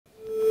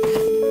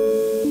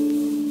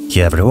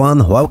Hey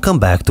everyone, welcome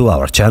back to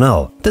our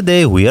channel.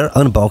 Today we are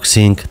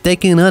unboxing,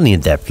 taking an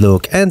in-depth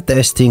look and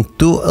testing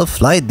two of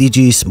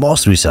FLYDIGI's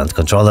most recent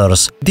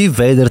controllers, the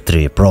Vader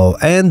 3 Pro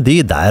and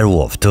the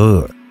Direwolf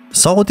 2.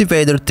 So the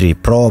Vader 3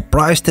 Pro,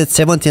 priced at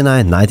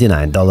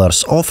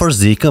 $79.99, offers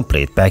the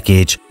complete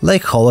package,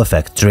 like Hall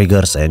effect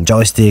triggers and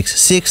joysticks,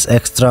 6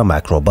 extra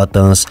macro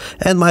buttons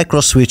and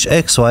microswitch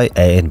XY,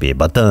 A and B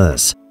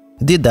buttons.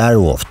 The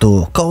Direwolf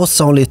 2 costs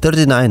only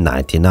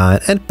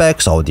 $39.99 and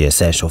packs all the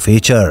essential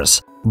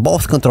features.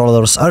 Both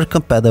controllers are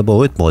compatible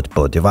with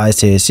multiple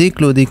devices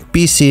including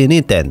PC,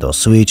 Nintendo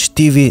Switch,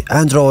 TV,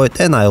 Android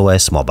and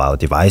iOS mobile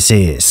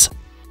devices.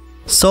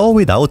 So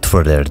without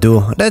further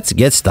ado, let's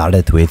get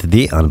started with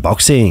the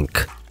unboxing.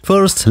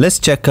 First, let's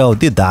check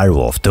out the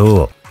Direwolf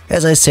 2.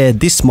 As I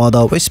said, this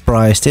model is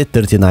priced at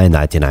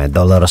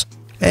 $39.99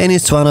 and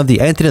it's one of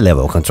the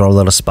entry-level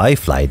controllers by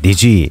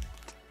FLYDIGI.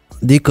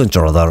 The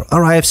controller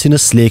arrives in a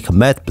sleek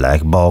matte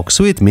black box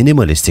with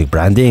minimalistic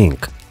branding.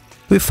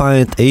 We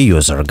find a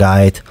user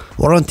guide,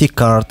 warranty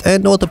card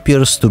and what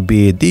appears to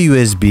be the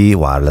USB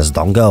wireless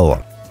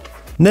dongle.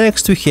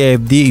 Next we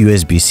have the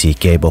USB-C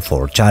cable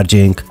for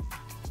charging.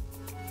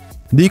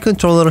 The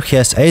controller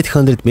has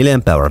 800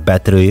 mAh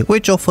battery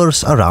which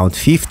offers around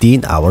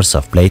 15 hours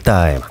of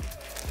playtime.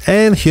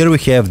 And here we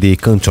have the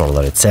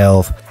controller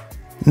itself.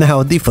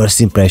 Now the first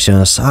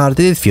impressions are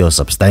that it feels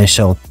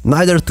substantial,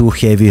 neither too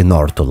heavy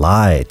nor too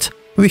light.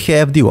 We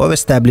have the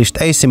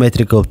well-established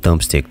asymmetrical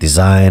thumbstick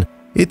design.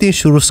 It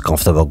ensures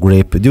comfortable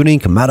grip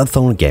during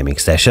marathon gaming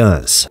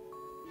sessions.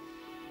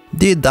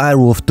 The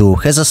Direwolf 2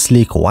 has a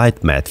sleek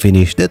white matte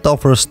finish that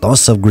offers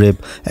tons of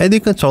grip and the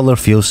controller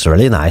feels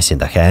really nice in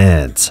the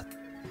hands.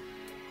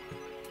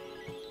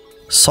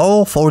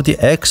 So for the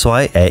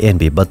XY, A and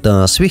B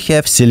buttons we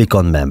have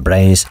silicone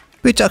membranes,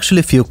 which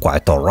actually feel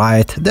quite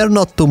alright. They're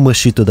not too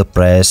mushy to the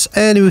press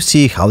and we'll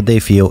see how they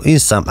feel in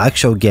some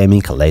actual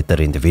gaming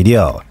later in the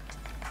video.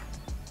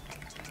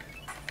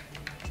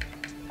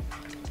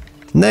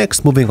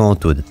 Next, moving on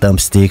to the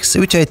thumbsticks,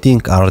 which I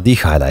think are the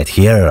highlight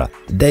here.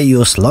 They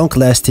use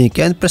long-lasting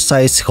and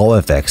precise Hall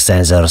effect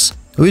sensors,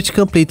 which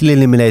completely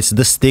eliminates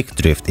the stick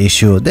drift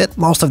issue that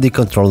most of the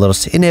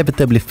controllers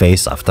inevitably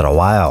face after a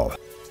while.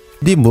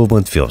 The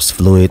movement feels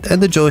fluid and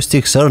the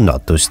joysticks are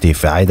not too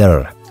stiff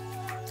either.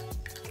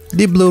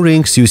 The blue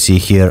rings you see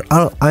here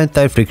are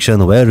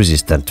anti-friction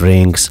wear-resistant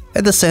rings.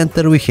 At the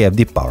center we have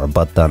the power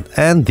button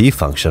and the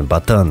function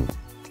button.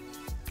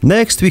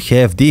 Next we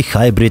have the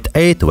hybrid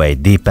 8-way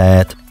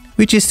D-pad,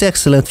 which is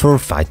excellent for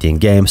fighting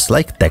games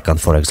like Tekken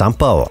for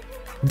example.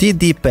 The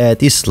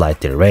D-pad is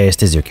slightly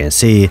raised as you can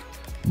see.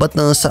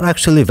 Buttons are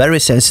actually very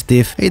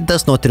sensitive, it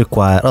does not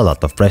require a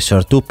lot of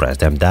pressure to press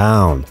them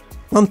down.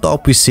 On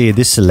top we see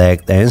the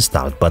select and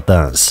start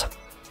buttons.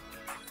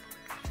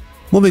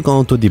 Moving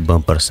on to the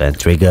bumpers and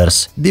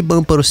triggers. The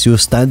bumpers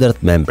use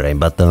standard membrane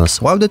buttons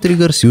while the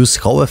triggers use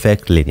Hall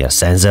effect linear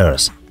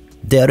sensors.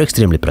 They are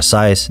extremely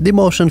precise, the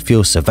motion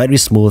feels very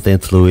smooth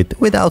and fluid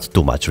without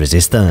too much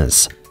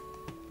resistance.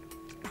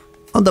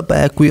 On the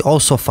back we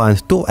also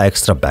find two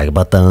extra back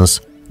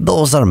buttons.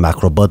 Those are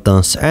macro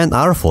buttons and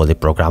are fully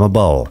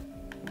programmable.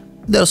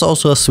 There's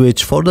also a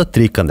switch for the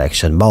 3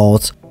 connection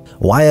modes: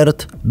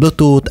 wired,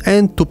 Bluetooth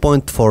and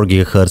 2.4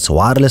 GHz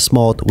wireless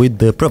mode with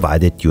the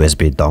provided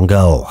USB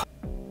dongle.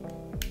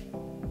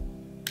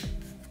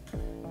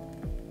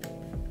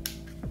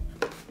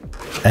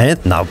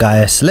 And now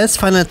guys, let's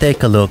finally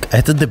take a look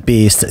at the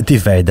beast, the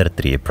Vader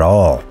 3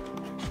 Pro.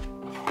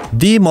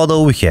 The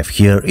model we have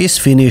here is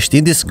finished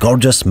in this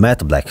gorgeous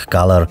matte black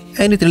color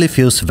and it really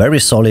feels very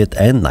solid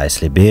and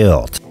nicely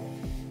built.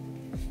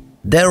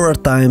 There were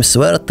times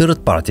where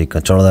third-party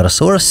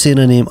controllers were a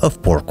synonym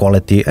of poor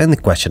quality and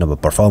questionable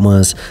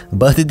performance,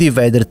 but the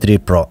Vader 3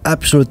 Pro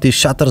absolutely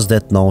shatters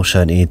that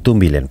notion into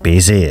million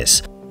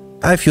pieces.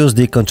 I've used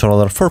the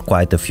controller for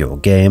quite a few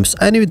games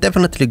and we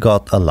definitely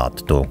got a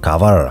lot to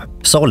cover.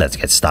 So let's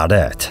get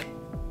started.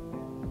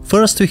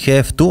 First we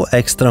have two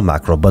extra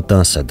macro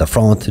buttons at the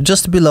front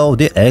just below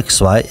the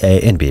XY,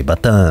 A and B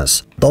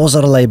buttons. Those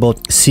are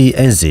labeled C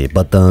and Z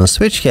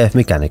buttons which have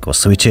mechanical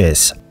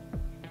switches.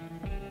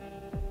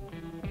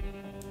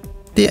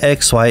 The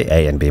XY,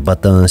 A and B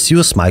buttons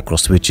use micro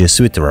switches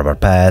with rubber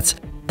pads.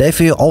 They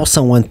feel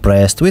awesome when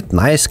pressed with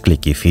nice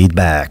clicky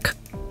feedback.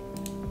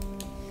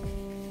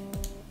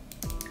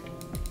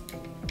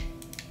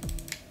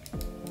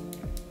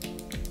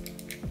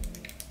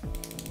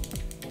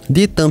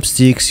 The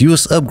thumbsticks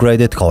use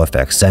upgraded Hall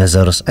effect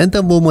sensors and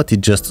the movement is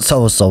just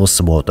so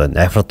smooth and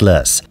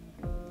effortless.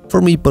 For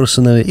me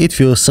personally, it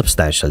feels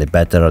substantially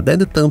better than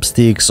the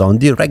thumbsticks on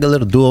the regular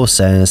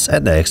DualSense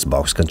and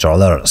Xbox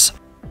controllers.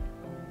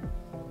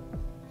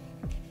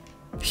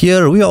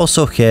 Here we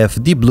also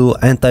have the blue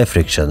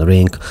anti-friction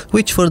ring,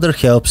 which further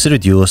helps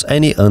reduce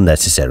any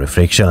unnecessary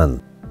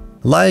friction.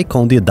 Like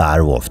on the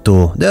Direwolf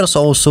 2, there's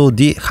also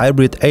the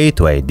hybrid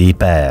 8-way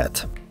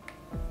D-pad.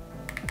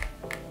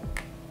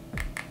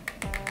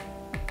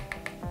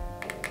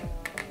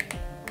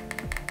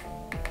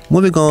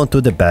 Moving on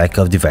to the back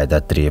of the Vader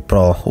 3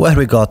 Pro, where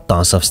we got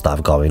tons of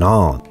stuff going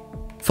on.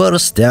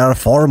 First, there are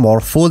 4 more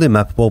fully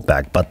mappable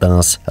back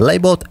buttons,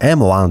 labeled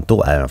M1 to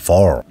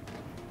M4.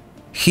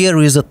 Here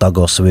is a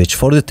toggle switch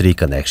for the 3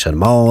 connection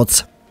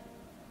modes.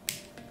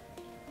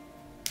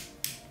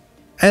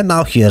 And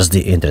now here's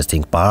the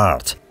interesting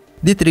part.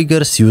 The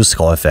triggers use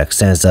Hall effect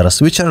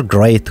sensors, which are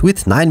great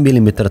with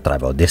 9mm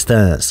travel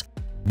distance.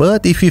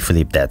 But if you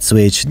flip that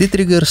switch, the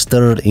triggers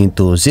turn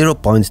into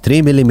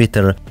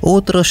 0.3mm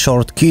ultra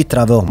short key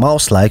travel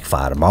mouse-like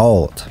fire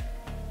mode.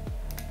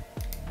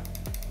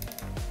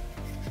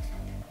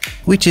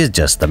 Which is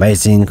just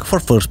amazing for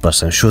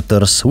first-person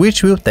shooters,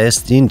 which we'll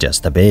test in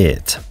just a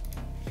bit.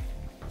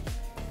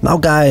 Now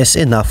guys,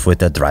 enough with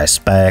the dry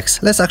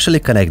specs, let's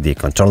actually connect the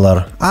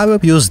controller. I will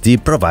use the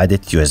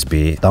provided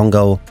USB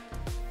dongle,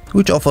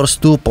 which offers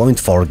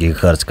 2.4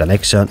 GHz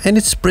connection and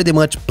it's pretty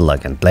much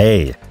plug and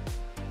play.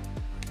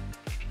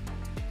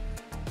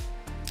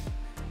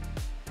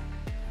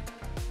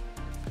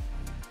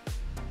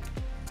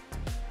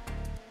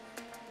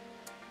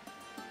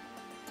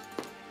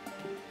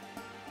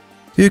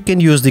 You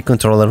can use the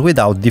controller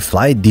without the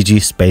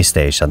FLYDIGI Space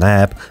Station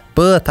app,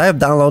 but I've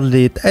downloaded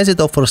it as it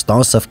offers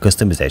tons of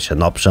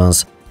customization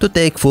options to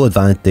take full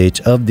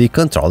advantage of the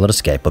controller's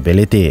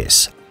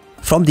capabilities.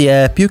 From the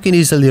app, you can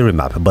easily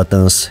remap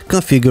buttons,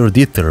 configure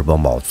the turbo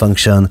mode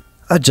function,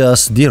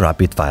 adjust the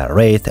rapid fire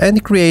rate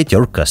and create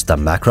your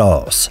custom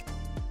macros.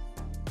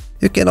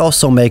 You can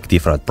also make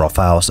different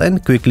profiles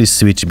and quickly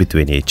switch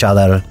between each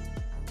other.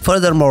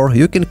 Furthermore,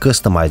 you can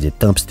customize the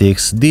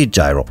thumbsticks, the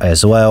gyro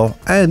as well,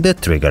 and the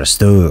triggers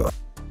too.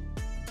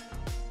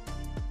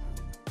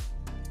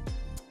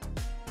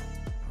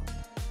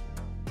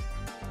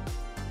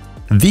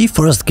 The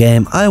first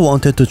game I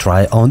wanted to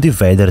try on the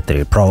Vader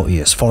 3 Pro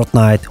is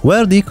Fortnite,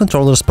 where the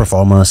controller's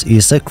performance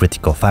is a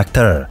critical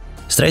factor.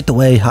 Straight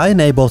away I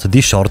enabled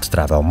the short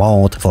travel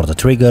mode for the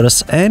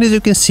triggers, and as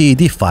you can see,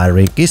 the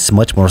firing is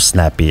much more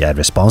snappy and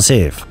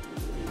responsive.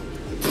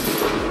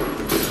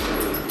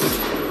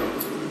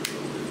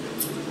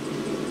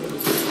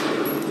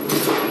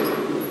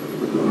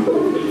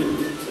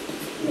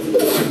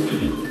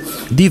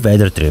 The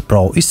Vader 3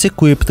 Pro is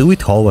equipped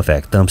with Hall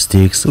effect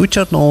thumbsticks, which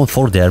are known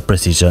for their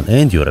precision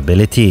and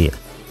durability.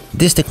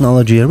 This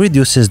technology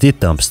reduces the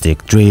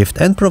thumbstick drift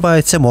and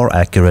provides a more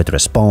accurate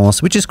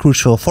response, which is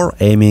crucial for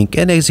aiming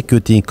and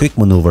executing quick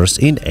maneuvers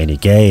in any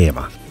game.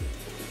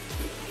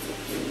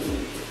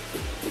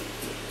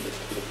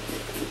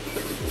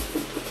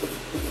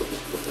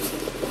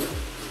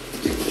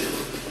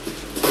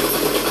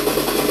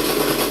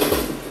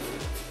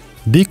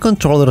 The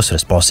controller's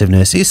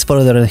responsiveness is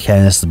further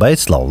enhanced by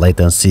its low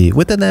latency,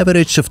 with an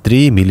average of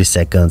 3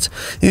 milliseconds,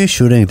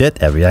 ensuring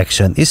that every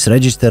action is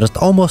registered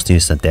almost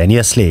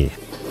instantaneously.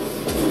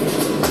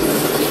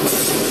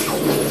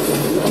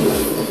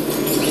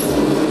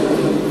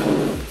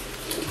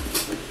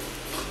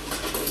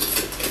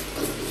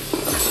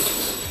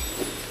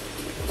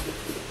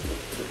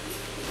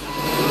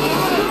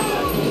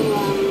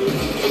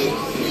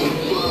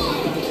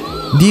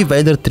 The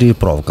Vader 3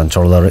 Pro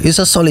controller is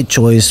a solid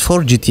choice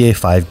for GTA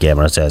 5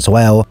 gamers as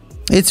well.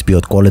 Its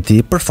build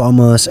quality,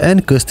 performance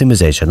and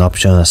customization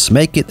options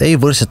make it a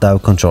versatile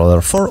controller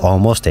for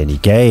almost any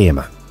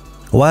game.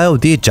 While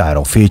the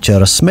gyro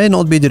features may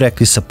not be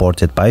directly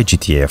supported by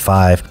GTA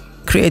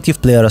 5,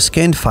 creative players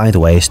can find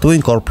ways to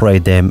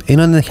incorporate them in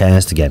an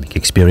enhanced gaming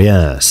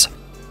experience.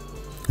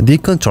 The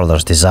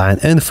controller's design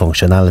and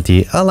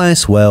functionality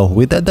aligns well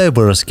with the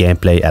diverse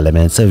gameplay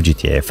elements of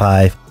GTA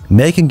 5,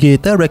 making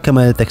it a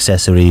recommended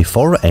accessory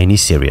for any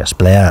serious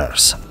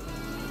players.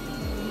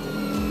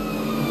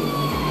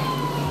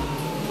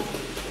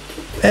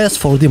 As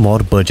for the more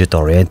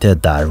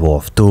budget-oriented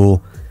Direwolf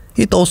 2,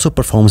 it also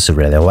performs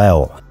really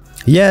well.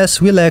 Yes,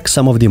 we lack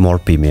some of the more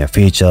premium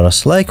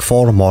features like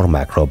 4 more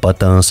macro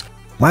buttons,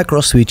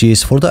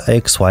 microswitches for the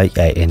X, Y,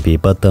 A and B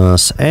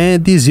buttons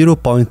and the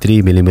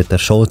 0.3mm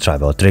short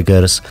travel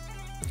triggers,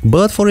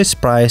 but for its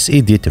price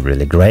it did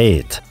really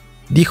great.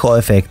 The Hall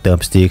effect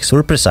thumbsticks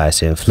were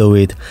precise and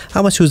fluid. I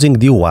was using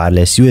the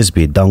wireless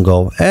USB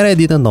dongle and I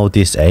didn't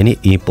notice any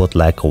input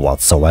lag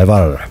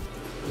whatsoever.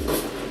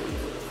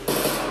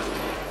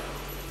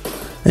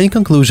 In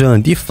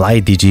conclusion, the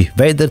FLYDIGI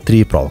Vader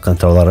 3 Pro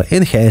controller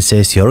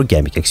enhances your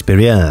gaming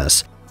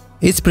experience.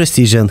 Its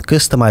precision,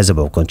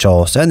 customizable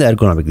controls and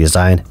ergonomic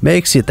design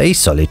makes it a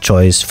solid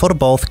choice for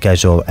both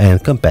casual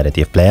and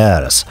competitive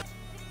players.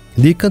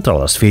 The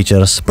controller's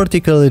features,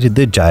 particularly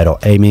the gyro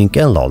aiming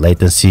and low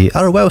latency,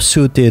 are well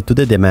suited to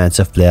the demands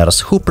of players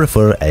who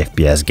prefer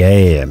FPS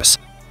games.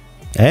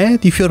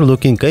 And if you're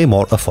looking for a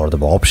more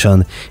affordable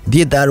option,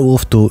 the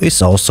Direwolf 2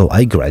 is also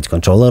a great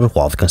controller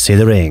worth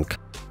considering.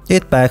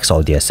 It packs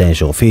all the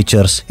essential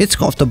features, it's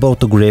comfortable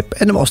to grip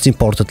and most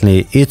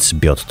importantly, it's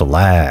built to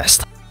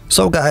last.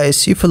 So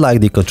guys, if you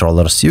like the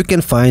controllers, you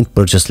can find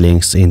purchase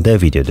links in the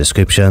video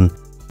description.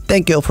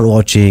 Thank you for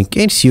watching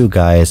and see you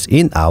guys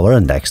in our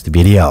next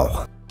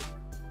video.